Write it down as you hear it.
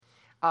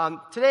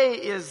Today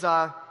is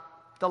the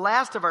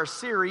last of our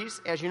series.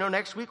 As you know,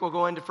 next week we'll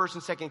go into 1st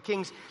and 2nd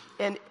Kings.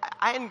 And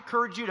I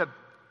encourage you to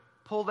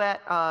pull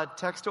that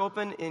text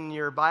open in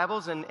your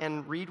Bibles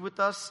and read with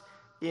us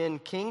in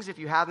Kings if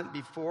you haven't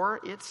before.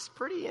 It's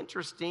pretty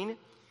interesting.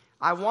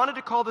 I wanted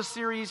to call the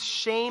series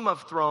Shame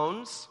of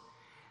Thrones,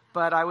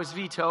 but I was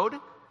vetoed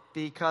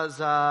because,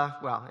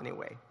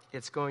 anyway,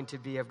 it's going to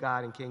be of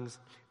God and Kings,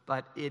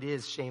 but it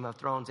is Shame of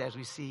Thrones as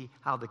we see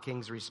how the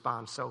kings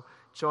respond. So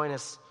join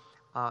us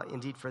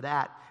indeed for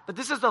that. But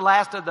this is the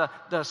last of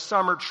the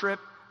summer trip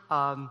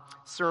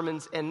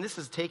sermons, and this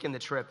is taking the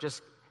trip,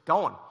 just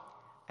going.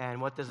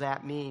 And what does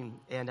that mean?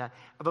 And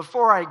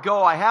before I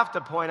go, I have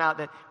to point out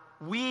that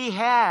we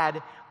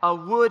had a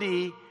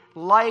Woody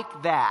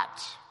like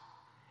that.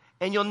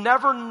 And you'll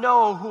never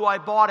know who I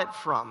bought it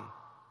from.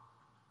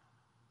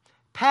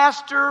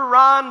 Pastor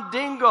Ron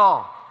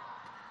Dingle.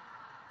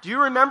 Do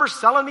you remember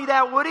selling me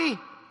that Woody?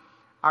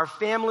 Our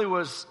family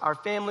was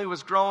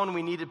growing.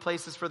 We needed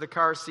places for the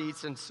car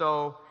seats, and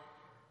so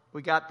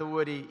we got the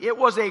Woody. It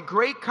was a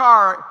great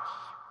car,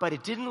 but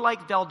it didn't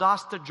like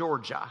Valdosta,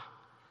 Georgia.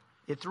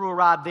 It threw a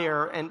rod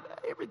there, and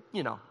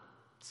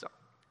so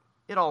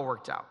it all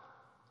worked out.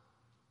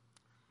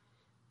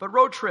 But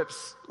road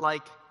trips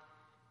like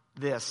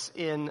this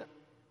in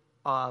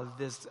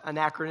this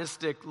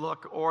anachronistic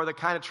look, or the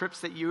kind of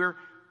trips that you're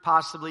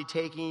possibly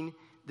taking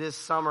this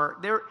summer,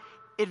 they're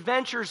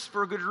adventures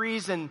for good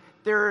reason.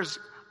 There's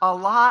a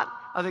lot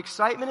of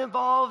excitement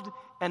involved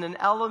and an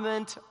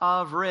element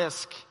of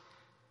risk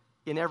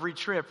in every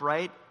trip,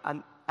 right?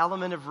 An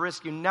element of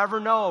risk. You never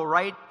know,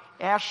 right,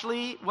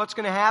 Ashley, what's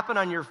going to happen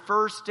on your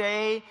first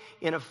day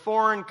in a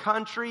foreign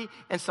country,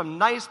 and some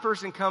nice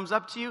person comes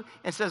up to you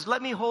and says,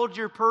 "Let me hold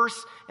your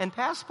purse and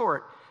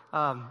passport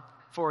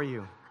for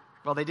you."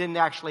 Well, they didn't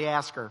actually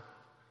ask her.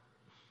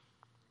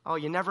 Oh,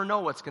 you never know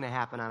what's going to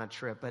happen on a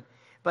trip.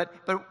 But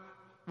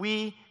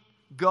we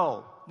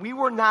go. We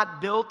were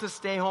not built to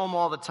stay home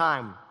all the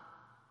time.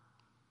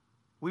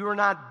 We were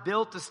not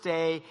built to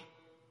stay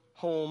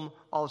home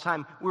all the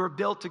time. We were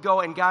built to go,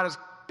 and God is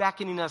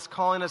beckoning us,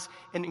 calling us,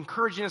 and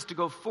encouraging us to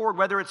go forward,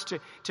 whether it's to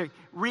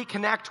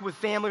reconnect with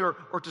family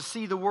or to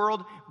see the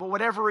world. But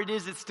whatever it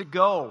is, it's to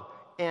go.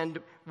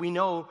 And we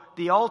know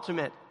the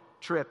ultimate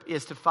trip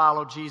is to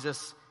follow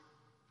Jesus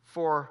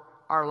for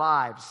our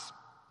lives.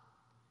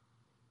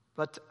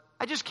 But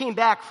I just came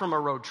back from a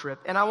road trip,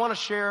 and I want to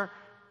share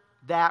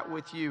that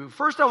with you.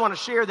 First, I want to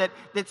share that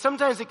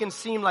sometimes it can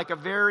seem like a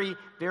very,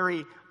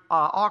 very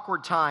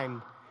awkward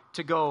time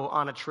to go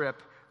on a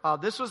trip.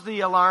 This was the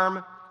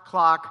alarm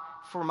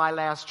clock for my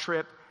last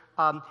trip.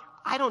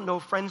 I don't know,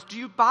 friends, do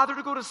you bother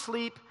to go to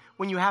sleep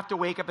when you have to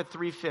wake up at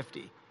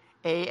 3:50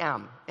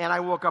 a.m.? And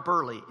I woke up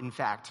early, in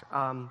fact.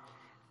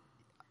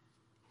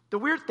 The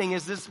weird thing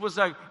is this was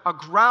a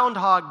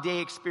Groundhog Day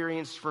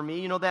experience for me.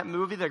 You know that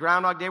movie, The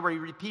Groundhog Day, where he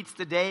repeats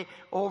the day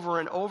over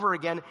and over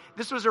again?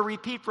 This was a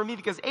repeat for me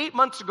because 8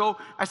 months ago,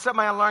 I set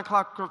my alarm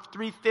clock for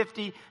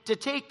 3:50 to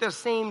take the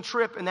same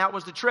trip, and that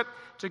was the trip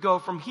to go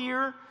from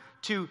here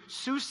to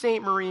Sault Ste.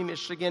 Marie,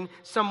 Michigan,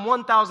 some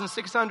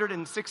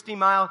 1,660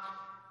 miles,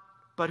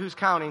 but who's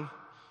counting?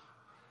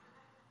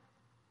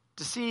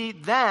 To see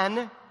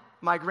then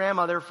my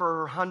grandmother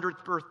for her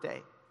 100th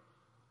birthday.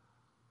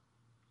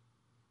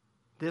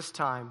 This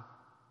time,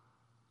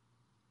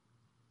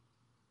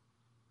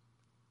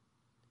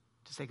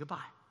 to say goodbye.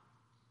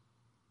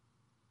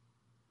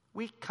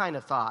 We kind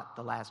of thought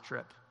the last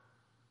trip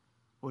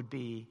would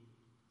be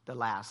the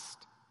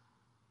last.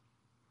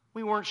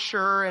 We weren't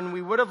sure, and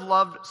we would have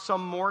loved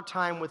some more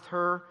time with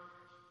her,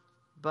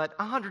 but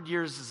 100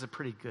 years is a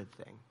pretty good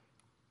thing.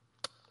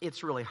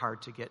 It's really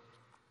hard to get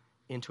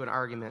into an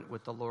argument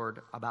with the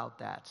Lord about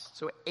that.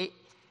 So it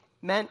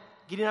meant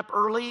getting up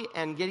early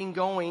and getting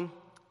going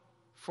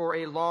for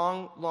a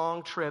long,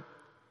 long trip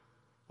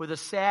with a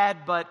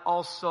sad but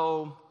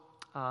also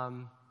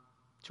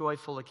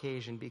joyful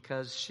occasion,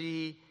 because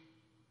she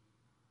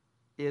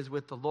is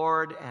with the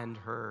Lord and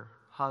her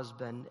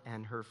husband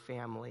and her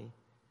family,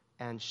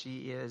 and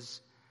she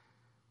is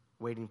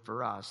waiting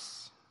for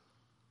us.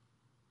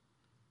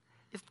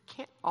 It's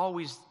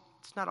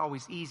not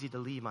always easy to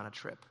leave on a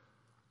trip.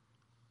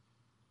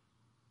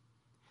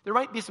 There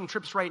might be some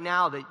trips right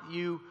now that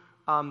you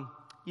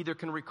either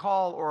can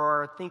recall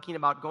or are thinking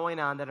about going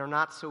on that are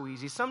not so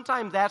easy.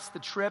 Sometimes that's the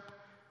trip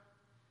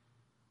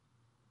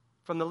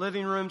from the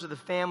living room to the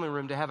family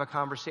room to have a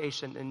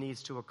conversation that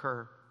needs to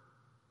occur.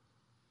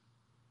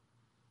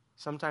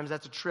 Sometimes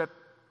that's a trip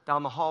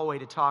down the hallway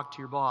to talk to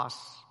your boss.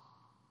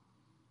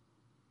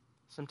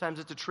 Sometimes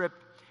it's a trip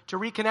to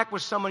reconnect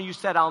with someone you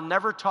said, "I'll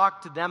never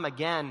talk to them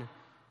again."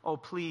 Oh,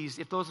 please,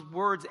 if those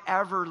words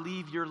ever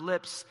leave your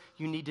lips,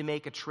 you need to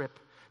make a trip.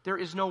 There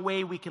is no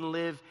way we can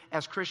live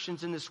as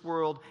Christians in this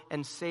world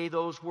and say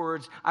those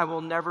words, "I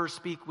will never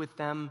speak with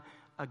them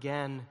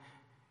again."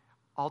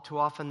 All too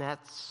often,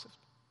 that's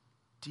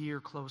dear,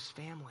 close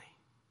family.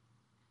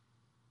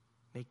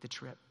 Make the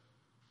trip.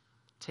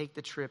 Take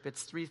the trip.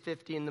 It's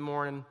 3:50 in the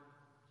morning.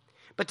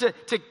 But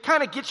to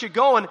kind of get you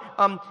going,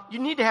 you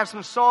need to have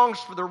some songs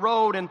for the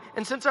road. And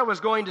since I was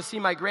going to see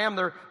my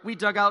grandmother, we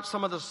dug out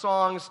some of the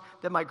songs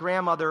that my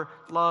grandmother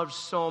loved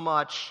so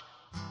much.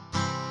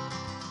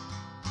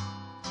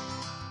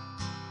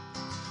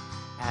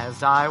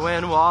 As I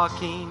went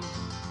walking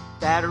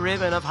that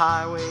ribbon of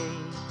highway,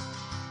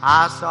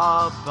 I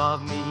saw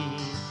above me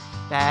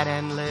that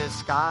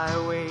endless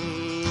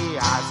skyway.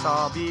 I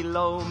saw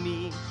below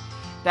me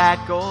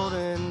that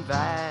golden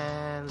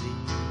valley.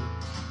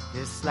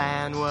 This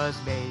land was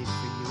made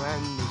for you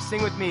and me.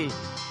 Sing with me.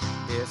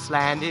 This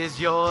land is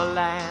your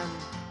land.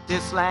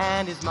 This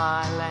land is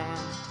my land.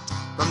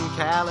 From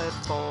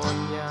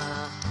California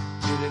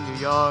to the New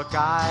York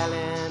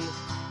Island.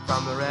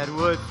 From the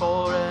Redwood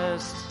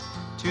Forest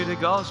to the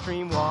Gulf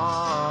Stream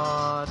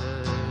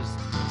waters.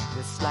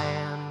 This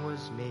land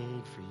was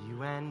made for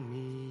you and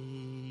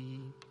me.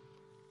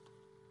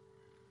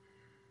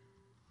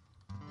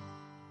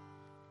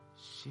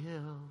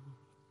 She'll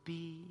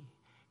be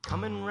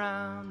coming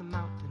round the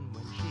mountain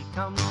when she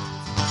comes.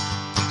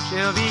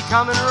 She'll be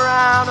coming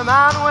round the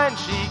mountain when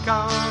she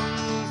comes.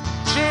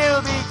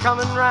 She'll be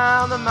coming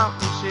round the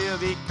mountain. She'll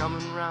be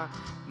coming round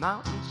the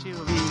mountain.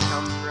 She'll be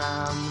coming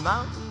round the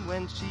mountain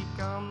when she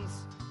comes.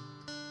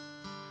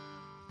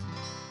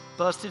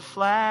 Busted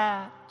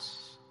flat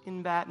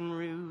in Baton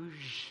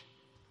Rouge,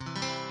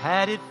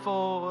 headed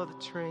for the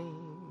train,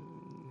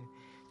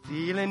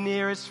 feeling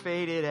near as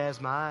faded as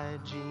my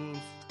jeans.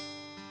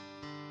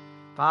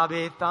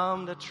 Bobby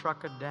thumbed a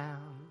trucker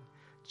down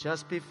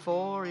just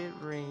before it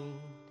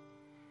rained,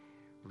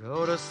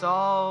 rode us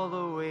all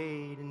the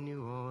way to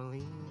New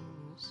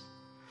Orleans.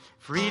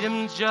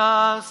 Freedom's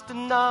just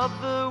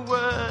another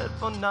word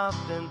for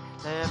nothing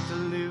left to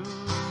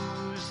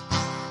lose.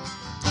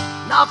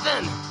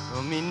 Nothing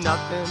don't mean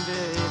nothing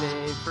till it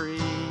ain't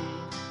free.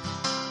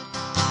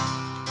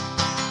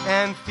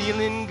 And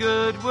feeling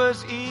good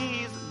was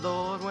easy,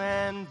 Lord,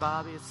 when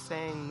Bobby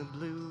sang the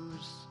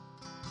blues.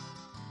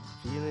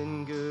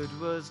 Feeling good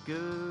was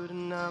good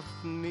enough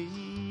for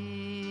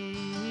me.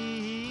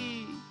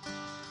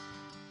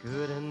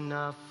 Good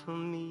enough for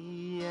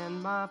me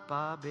and my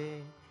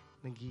Bobby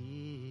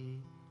McGee.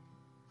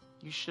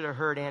 You should have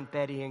heard Aunt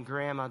Betty and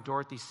Grandma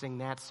Dorothy sing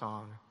that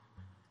song.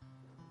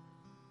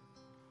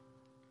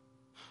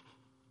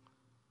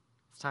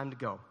 It's time to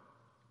go.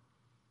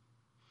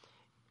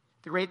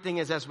 The great thing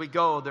is, as we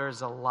go,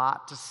 there's a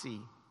lot to see.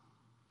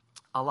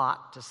 A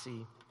lot to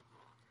see.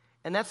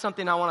 And that's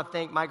something I want to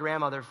thank my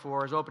grandmother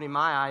for, is opening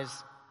my eyes.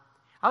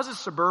 I was a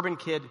suburban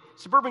kid.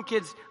 Suburban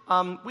kids,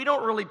 we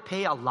don't really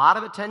pay a lot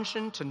of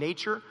attention to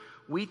nature.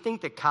 We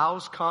think that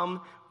cows come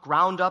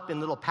ground up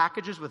in little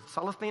packages with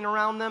cellophane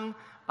around them.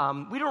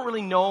 We don't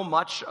really know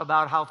much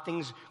about how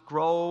things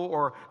grow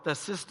or the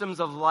systems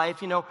of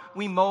life. You know,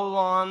 we mow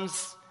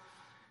lawns,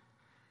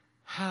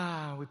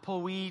 we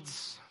pull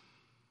weeds,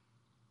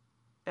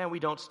 and we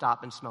don't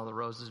stop and smell the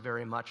roses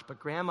very much. But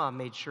Grandma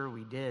made sure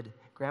we did.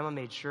 Grandma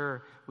made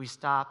sure we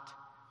stopped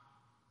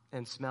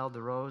and smelled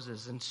the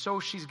roses. And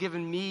so she's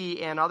given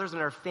me and others in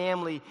our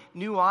family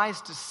new eyes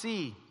to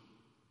see.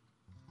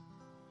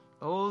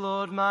 Oh,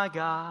 Lord, my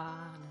God,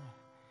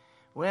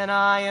 when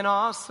I in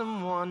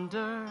awesome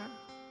wonder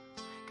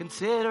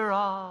consider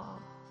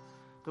all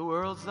the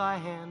worlds thy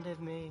hand hath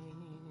made,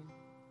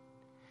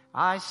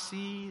 I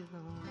see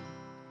them,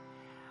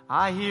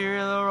 I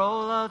hear the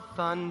roll of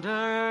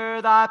thunder,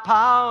 thy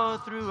power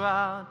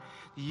throughout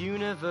the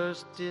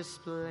universe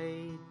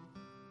displayed.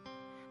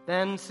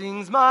 Then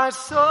sings my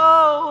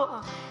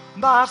soul,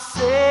 my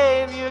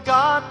Savior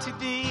God to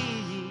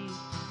thee.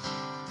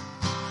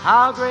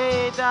 How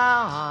great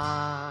thou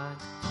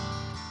art,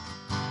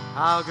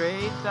 how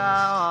great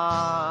thou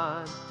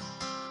art.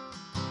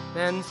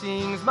 Then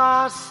sings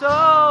my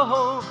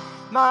soul,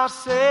 my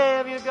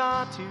Savior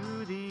God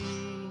to thee.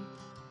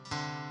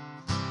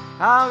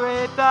 How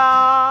great thou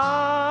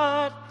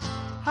art,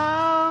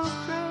 how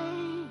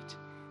great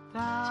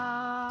thou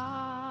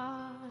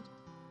art.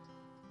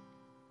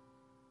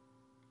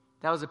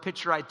 That was a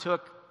picture I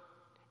took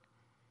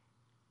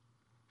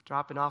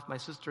dropping off my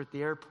sister at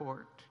the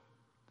airport.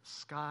 The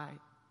sky,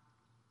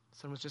 the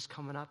sun was just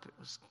coming up. It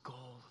was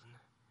golden.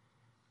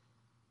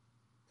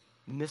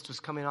 The mist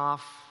was coming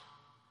off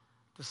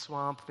the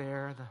swamp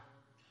there.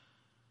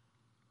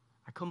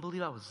 I couldn't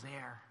believe I was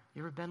there.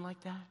 You ever been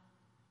like that?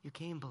 You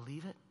can't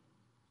believe it?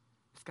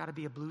 It's got to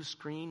be a blue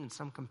screen and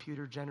some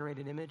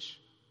computer-generated image.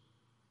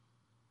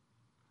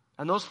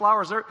 And those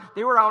flowers,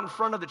 they were out in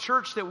front of the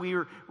church that we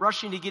were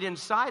rushing to get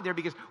inside there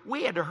because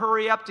we had to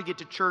hurry up to get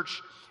to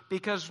church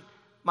because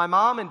my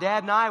mom and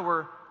dad and I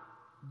were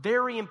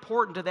very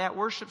important to that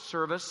worship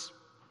service.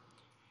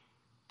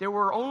 There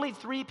were only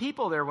 3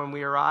 people there when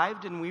we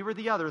arrived, and we were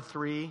the other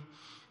 3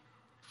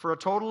 for a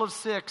total of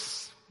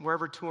 6,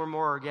 wherever 2 or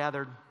more are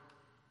gathered.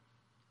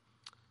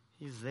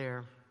 He's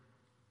there.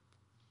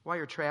 While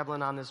you're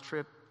traveling on this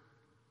trip,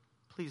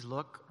 please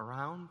look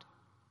around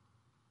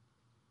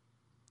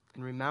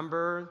and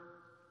remember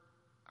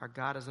our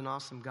God is an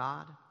awesome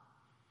God.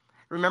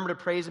 Remember to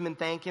praise Him and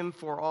thank Him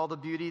for all the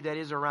beauty that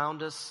is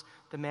around us,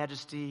 the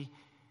majesty,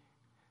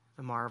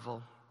 the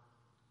marvel.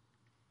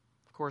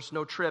 Of course,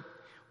 no trip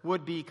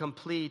would be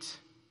complete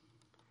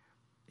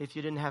if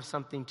you didn't have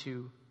something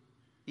to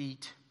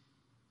eat.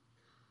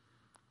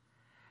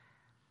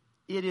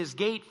 It is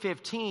gate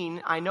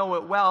 15. I know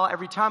it well.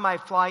 Every time I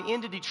fly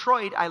into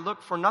Detroit, I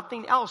look for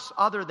nothing else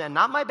other than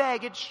not my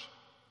baggage,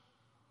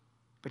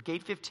 but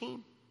gate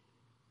 15,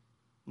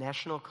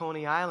 National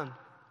Coney Island.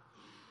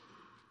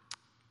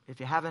 If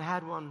you haven't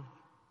had one,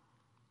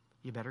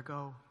 you better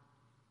go.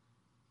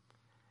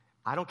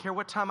 I don't care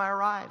what time I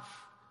arrive.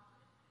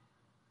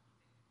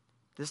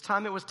 This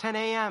time it was 10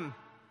 a.m.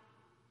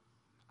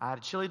 I had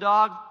a chili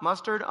dog,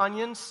 mustard,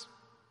 onions,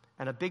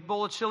 and a big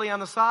bowl of chili on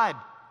the side.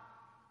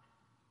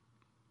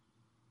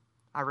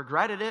 I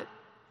regretted it.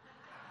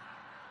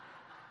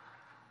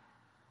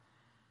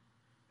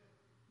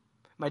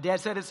 My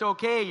dad said, "It's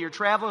okay, you're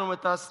traveling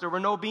with us. There were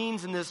no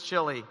beans in this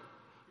chili."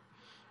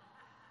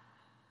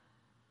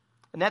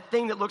 And that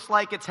thing that looks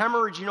like it's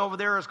hemorrhaging over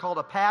there is called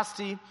a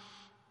pasty.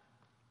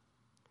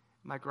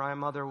 My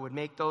grandmother would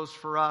make those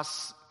for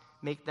us,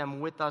 make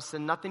them with us,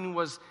 and nothing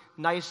was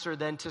nicer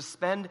than to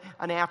spend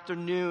an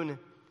afternoon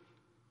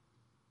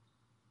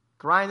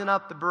grinding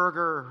up the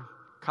burger,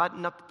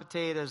 cutting up the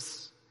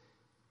potatoes,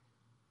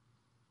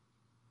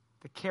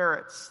 the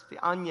carrots,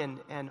 the onion,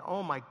 and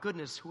oh my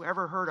goodness, who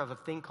ever heard of a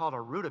thing called a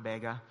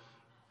rutabaga?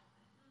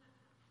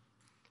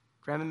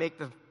 Grandma make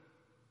the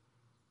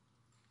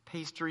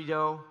pastry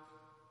dough.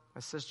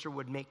 My sister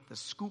would make the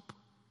scoop.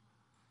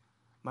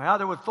 My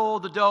other would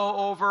fold the dough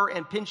over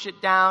and pinch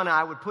it down, and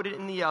I would put it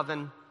in the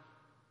oven.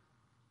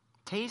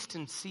 Taste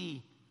and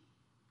see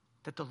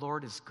that the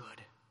Lord is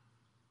good.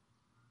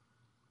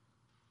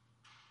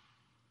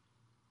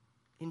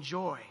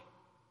 Enjoy.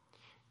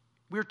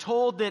 We're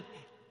told that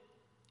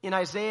in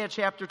Isaiah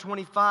chapter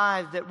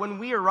 25, that when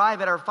we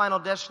arrive at our final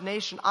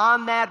destination,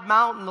 on that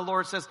mountain, the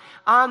Lord says,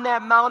 on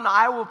that mountain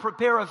I will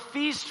prepare a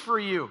feast for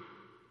you.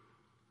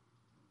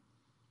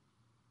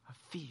 A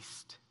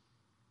feast.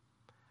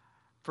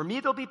 For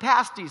me, there'll be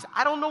pasties.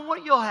 I don't know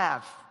what you'll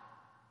have.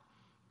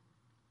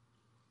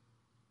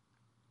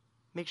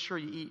 Make sure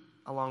you eat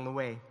along the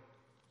way.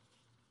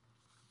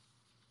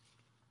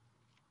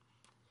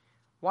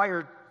 While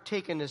you're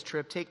taking this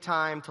trip, take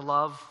time to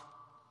love.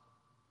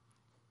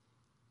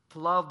 To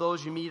love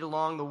those you meet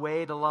along the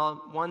way, to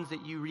love ones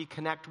that you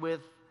reconnect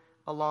with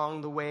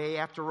along the way.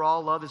 After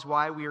all, love is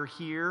why we are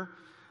here.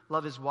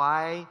 Love is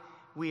why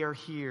we are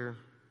here.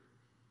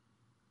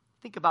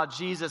 Think about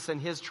Jesus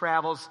and his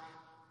travels.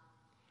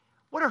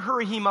 What a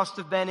hurry he must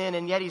have been in,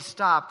 and yet he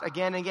stopped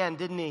again and again,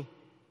 didn't he?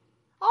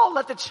 Oh,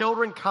 let the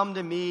children come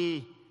to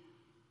me.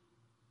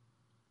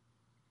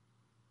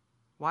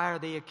 Why are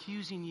they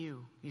accusing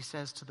you? He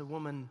says to the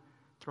woman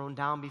thrown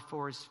down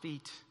before his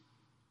feet.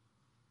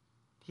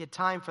 He had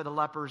time for the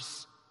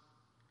lepers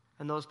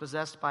and those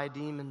possessed by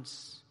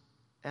demons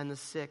and the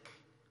sick.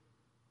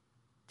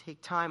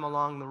 Take time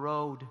along the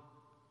road.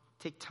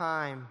 Take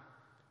time.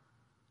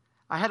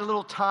 I had a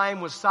little time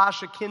with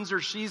Sasha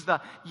Kinzer. She's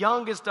the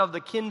youngest of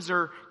the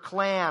Kinzer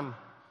clan.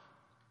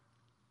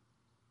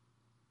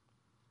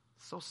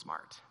 So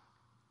smart.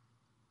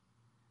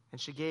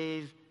 And she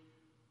gave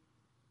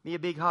me a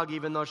big hug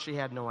even though she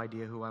had no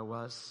idea who I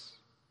was.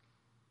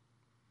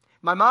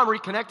 My mom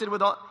reconnected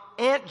with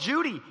Aunt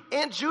Judy.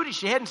 Aunt Judy,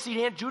 she hadn't seen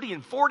Aunt Judy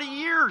in 40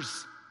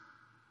 years.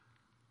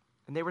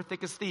 And they were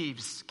thick as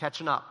thieves,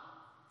 catching up.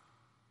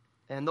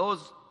 And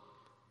those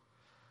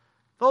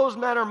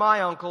men are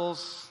my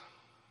uncles,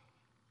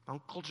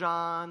 Uncle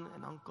John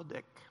and Uncle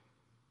Dick.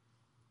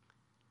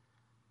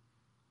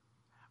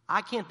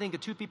 I can't think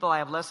of two people I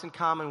have less in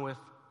common with.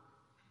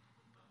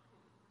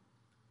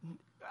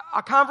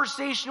 A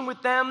conversation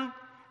with them,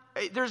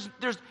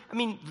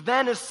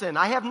 venison.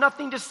 I have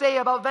nothing to say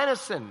about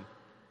venison.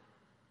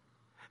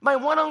 My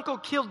one uncle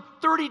killed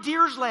 30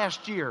 deers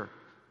last year.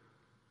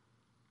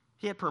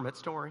 He had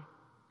permits, don't worry.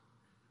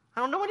 I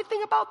don't know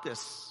anything about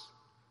this.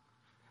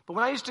 But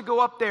when I used to go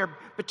up there,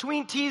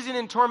 between teasing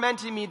and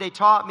tormenting me, they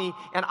taught me,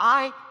 and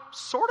I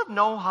sort of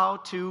know how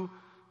to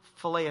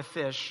fillet a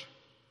fish.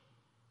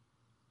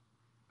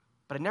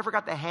 But I never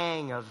got the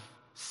hang of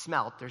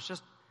smelt. There's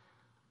just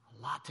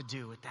a lot to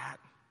do with that.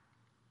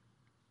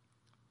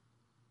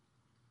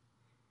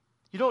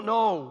 You don't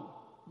know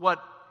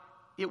what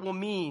it will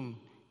mean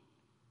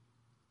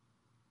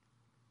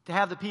to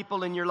have the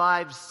people in your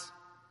lives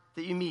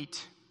that you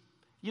meet.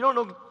 You don't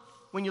know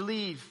when you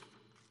leave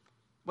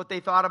what they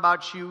thought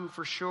about you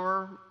for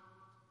sure.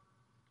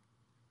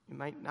 You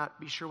might not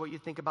be sure what you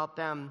think about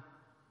them.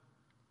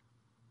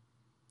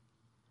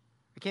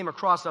 I came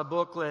across a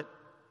booklet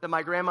that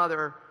my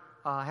grandmother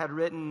had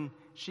written.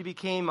 She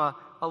became a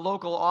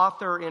local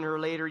author in her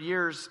later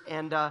years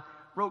and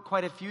wrote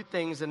quite a few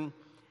things. And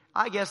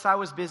I guess I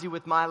was busy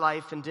with my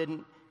life and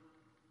didn't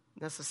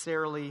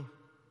necessarily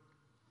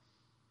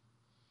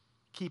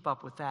keep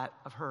up with that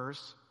of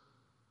hers.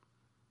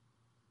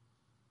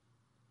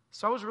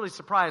 So I was really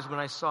surprised when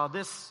I saw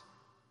this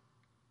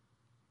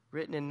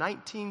written in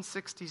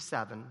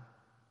 1967,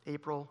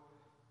 April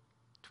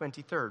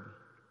 23rd.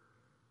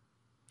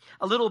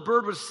 A little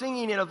bird was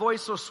singing in a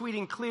voice so sweet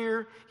and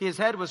clear, his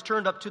head was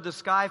turned up to the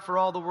sky for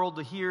all the world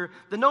to hear.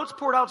 The notes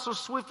poured out so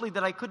swiftly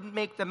that I couldn't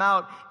make them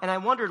out, and I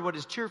wondered what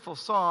his cheerful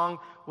song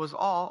was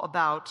all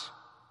about.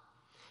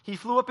 He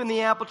flew up in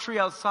the apple tree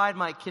outside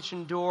my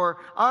kitchen door.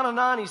 On and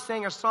on he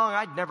sang a song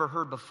I'd never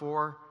heard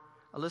before.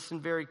 I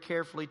listened very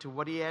carefully to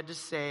what he had to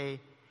say.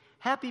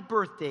 Happy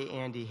birthday,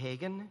 Andy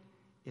Hagen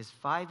is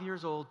 5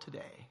 years old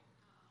today.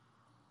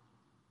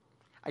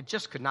 I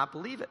just could not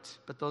believe it,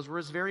 but those were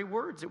his very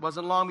words. It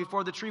wasn't long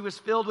before the tree was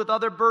filled with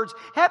other birds.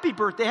 Happy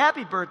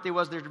birthday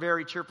was their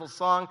very cheerful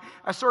song.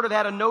 I sort of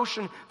had a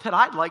notion that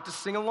I'd like to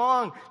sing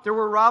along. There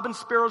were robins,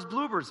 sparrows,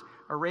 bluebirds,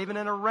 a raven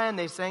and a wren.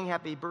 They sang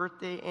happy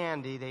birthday,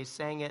 Andy. They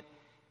sang it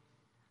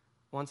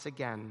once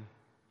again.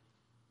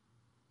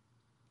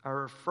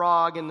 A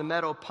frog in the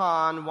meadow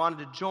pond wanted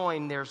to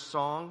join their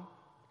song,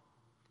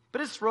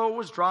 but his throat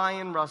was dry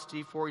and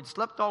rusty, for he'd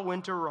slept all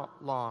winter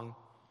long.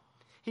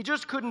 He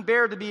just couldn't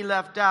bear to be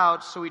left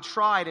out, so he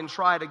tried and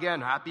tried again.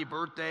 Happy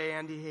birthday,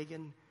 Andy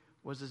Hagen,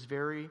 was his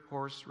very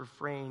hoarse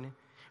refrain.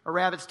 A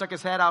rabbit stuck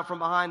his head out from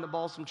behind the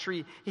balsam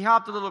tree. He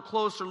hopped a little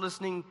closer,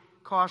 listening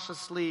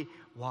cautiously.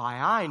 Why,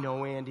 I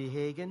know Andy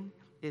Hagen.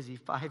 Is he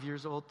 5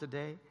 years old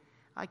today?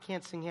 I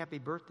can't sing happy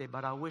birthday,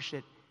 but I'll wish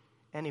it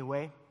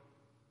anyway.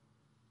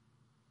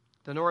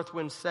 The north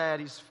wind said,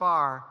 he's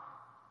far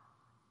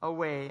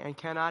away and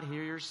cannot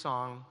hear your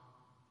song.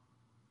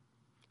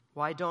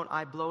 Why don't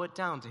I blow it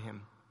down to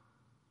him?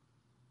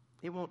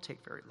 It won't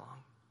take very long.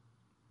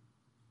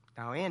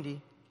 Now,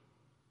 Andy,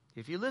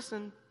 if you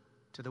listen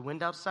to the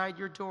wind outside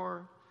your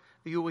door,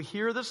 you will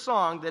hear the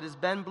song that has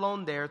been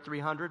blown there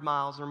 300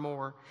 miles or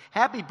more.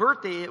 Happy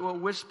birthday, it will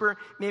whisper.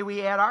 May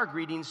we add our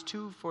greetings,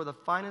 too, for the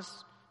finest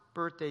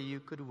birthday you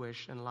could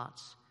wish, and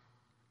lots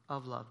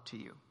of love to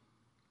you.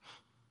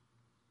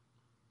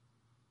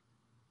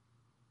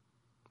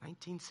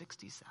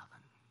 1967.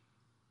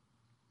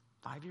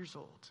 5 years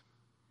old.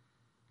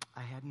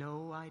 I had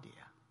no idea.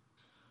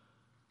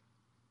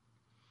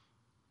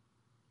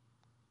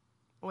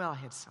 Well, I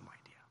had some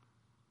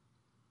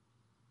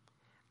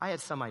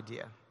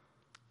idea.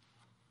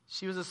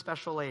 She was a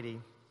special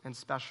lady, and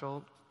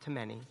special to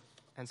many,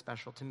 and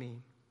special to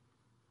me.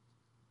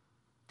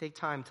 Take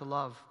time to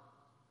love.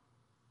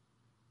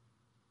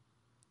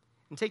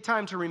 And take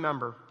time to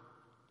remember.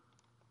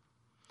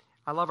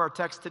 I love our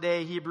text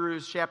today,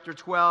 Hebrews chapter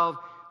 12.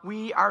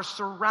 We are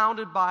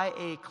surrounded by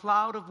a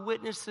cloud of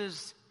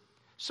witnesses.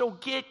 So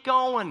get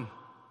going.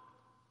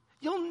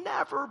 You'll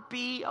never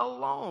be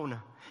alone.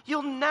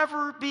 You'll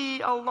never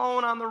be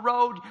alone on the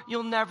road.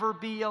 You'll never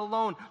be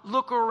alone.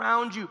 Look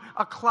around you,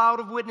 a cloud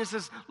of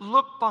witnesses.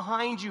 Look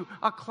behind you,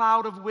 a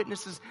cloud of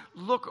witnesses.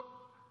 Look.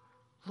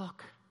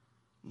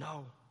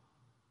 No.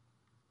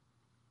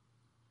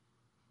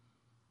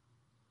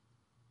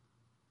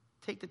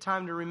 Take the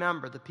time to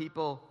remember the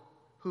people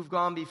who've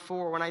gone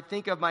before. When I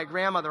think of my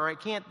grandmother, I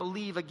can't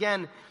believe,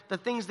 again, the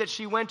things that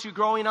she went to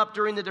growing up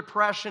during the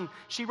Depression.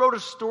 She wrote a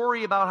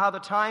story about how the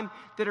time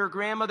that her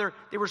grandmother,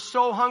 they were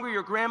so hungry,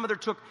 her grandmother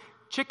took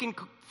chicken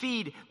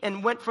feed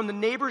and went from the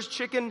neighbor's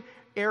chicken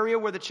area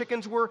where the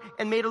chickens were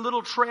and made a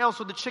little trail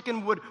so the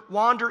chicken would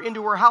wander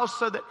into her house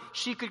so that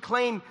she could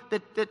claim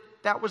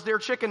that was their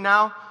chicken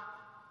now.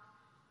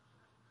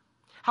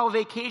 How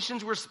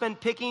vacations were spent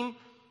picking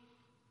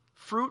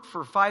fruit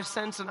for 5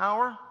 cents an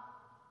hour.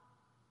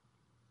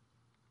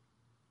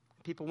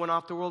 People went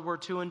off to World War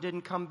II and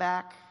didn't come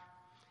back.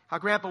 How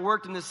Grandpa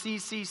worked in the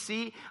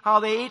CCC. How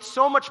they ate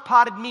so much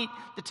potted meat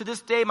that to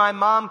this day my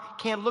mom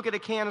can't look at a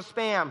can of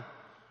Spam.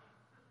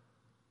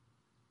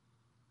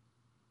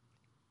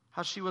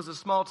 How she was a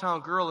small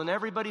town girl and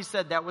everybody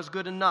said that was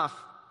good enough.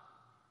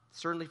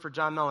 Certainly for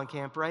John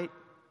Mellencamp, right?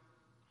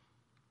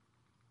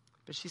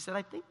 But she said,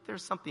 I think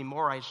there's something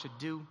more I should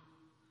do.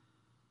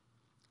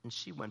 And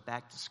she went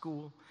back to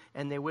school,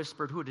 and they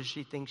whispered, who does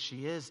she think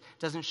she is?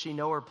 Doesn't she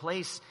know her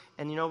place?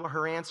 And you know what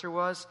her answer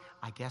was?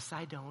 I guess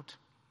I don't.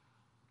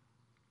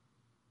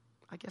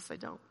 I guess I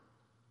don't.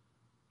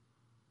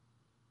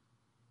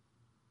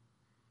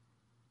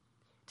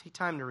 Take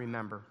time to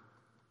remember.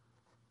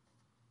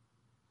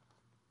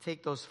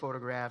 Take those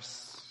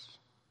photographs,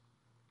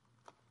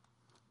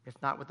 if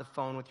not with the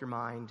phone, with your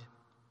mind,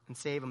 and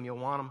save them. You'll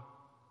want them.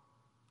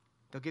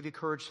 They'll give you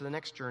courage for the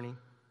next journey.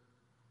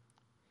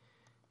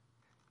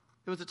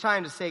 It was a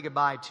time to say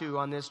goodbye, too,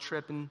 on this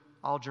trip, and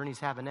all journeys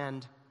have an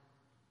end.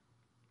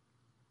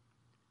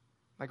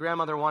 My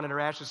grandmother wanted her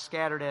ashes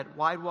scattered at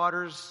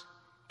Widewaters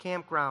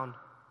Campground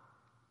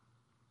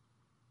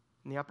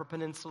in the Upper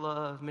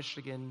Peninsula of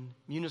Michigan,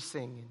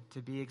 Munising,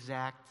 to be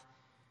exact.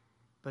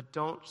 But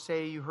don't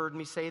say you heard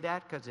me say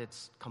that, because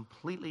it's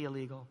completely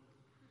illegal.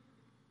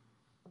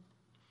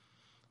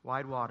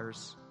 Wide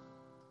waters.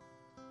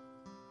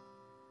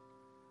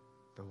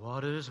 The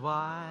water's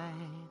wide.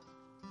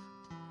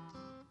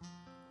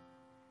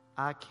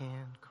 I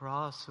can't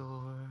cross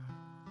o'er,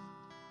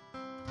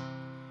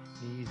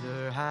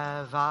 neither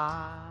have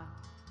I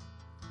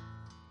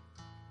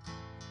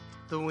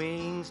the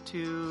wings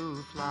to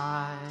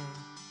fly.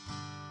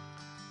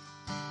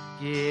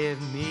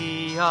 Give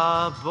me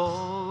a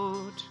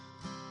boat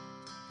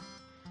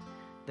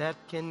that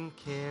can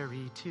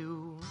carry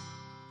two,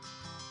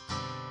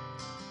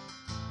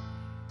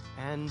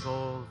 and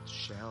both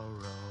shall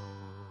row,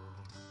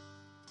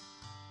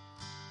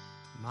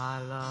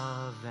 my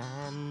love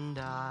and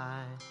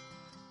I.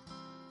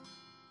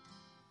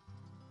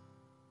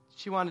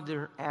 She wanted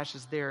her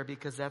ashes there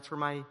because that's where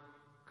my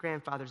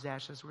grandfather's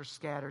ashes were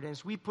scattered. And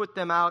as we put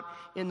them out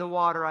in the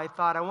water, I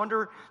thought, I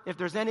wonder if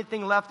there's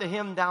anything left of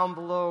him down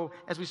below.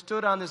 As we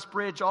stood on this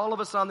bridge, all of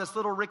us on this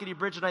little rickety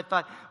bridge, and I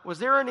thought, was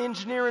there an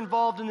engineer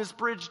involved in this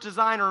bridge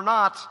design or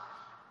not?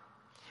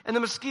 And the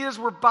mosquitoes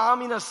were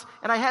bombing us,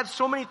 and I had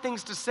so many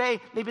things to say.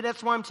 Maybe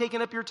that's why I'm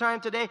taking up your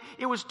time today.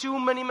 It was too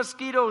many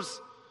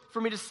mosquitoes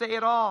for me to say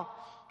it all,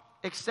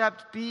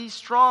 except be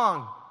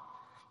strong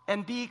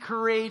and be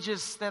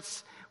courageous.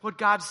 That's what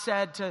God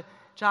said to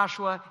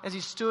Joshua as he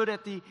stood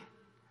at the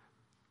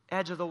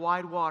edge of the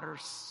wide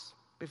waters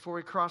before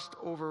he crossed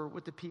over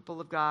with the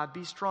people of God.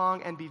 Be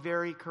strong and be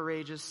very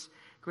courageous.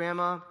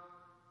 Grandma,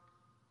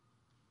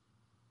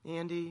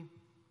 Andy,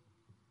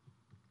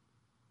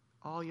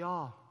 all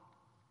y'all,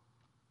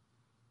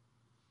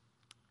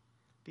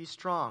 be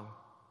strong.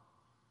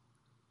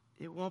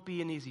 It won't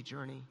be an easy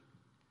journey.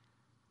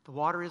 The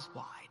water is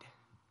wide,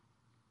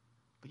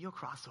 but you'll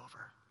cross over.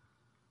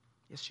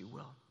 Yes, you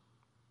will.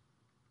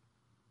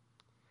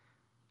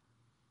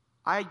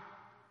 I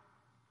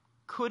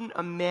couldn't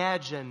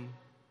imagine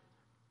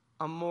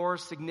a more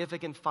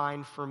significant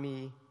find for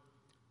me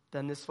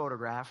than this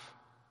photograph.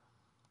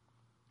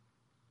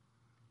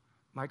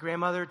 My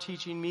grandmother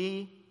teaching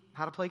me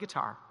how to play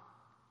guitar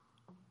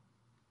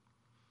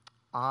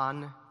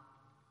on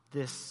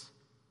this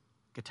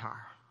guitar.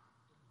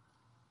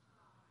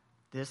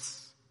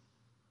 This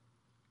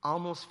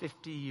almost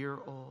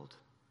 50-year-old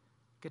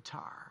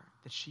guitar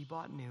that she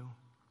bought new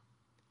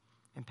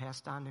and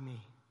passed on to me.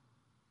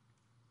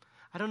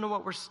 I don't know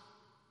what we're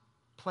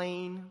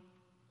playing.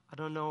 I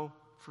don't know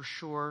for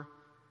sure.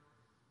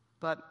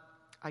 But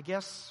I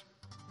guess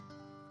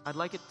I'd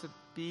like it to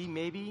be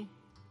maybe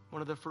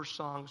one of the first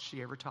songs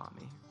she ever taught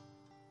me.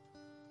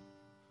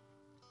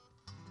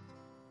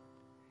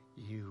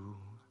 You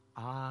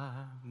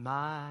are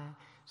my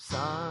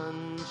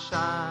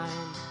sunshine,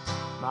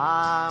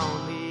 my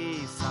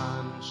only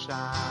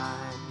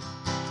sunshine.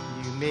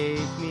 You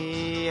make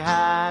me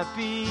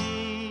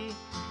happy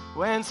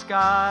when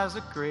skies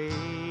are gray.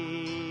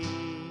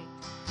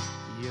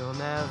 You'll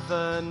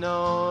never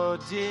know,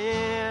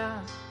 dear,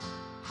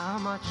 how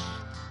much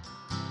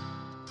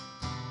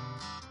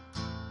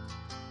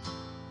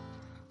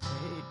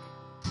take.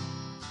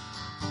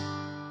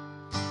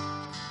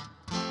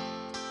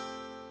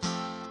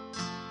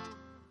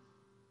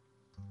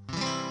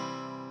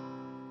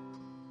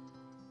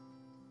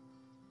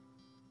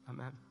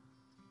 Amen.